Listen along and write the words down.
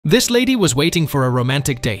This lady was waiting for a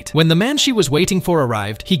romantic date. When the man she was waiting for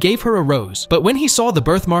arrived, he gave her a rose. But when he saw the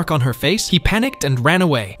birthmark on her face, he panicked and ran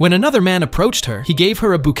away. When another man approached her, he gave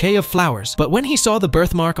her a bouquet of flowers. But when he saw the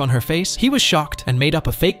birthmark on her face, he was shocked and made up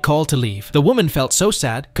a fake call to leave. The woman felt so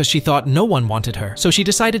sad because she thought no one wanted her, so she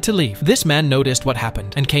decided to leave. This man noticed what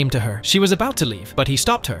happened and came to her. She was about to leave, but he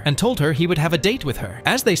stopped her and told her he would have a date with her.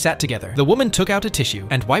 As they sat together, the woman took out a tissue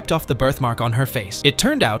and wiped off the birthmark on her face. It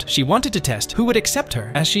turned out she wanted to test who would accept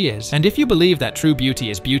her as she is. And if you believe that true beauty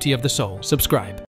is beauty of the soul, subscribe.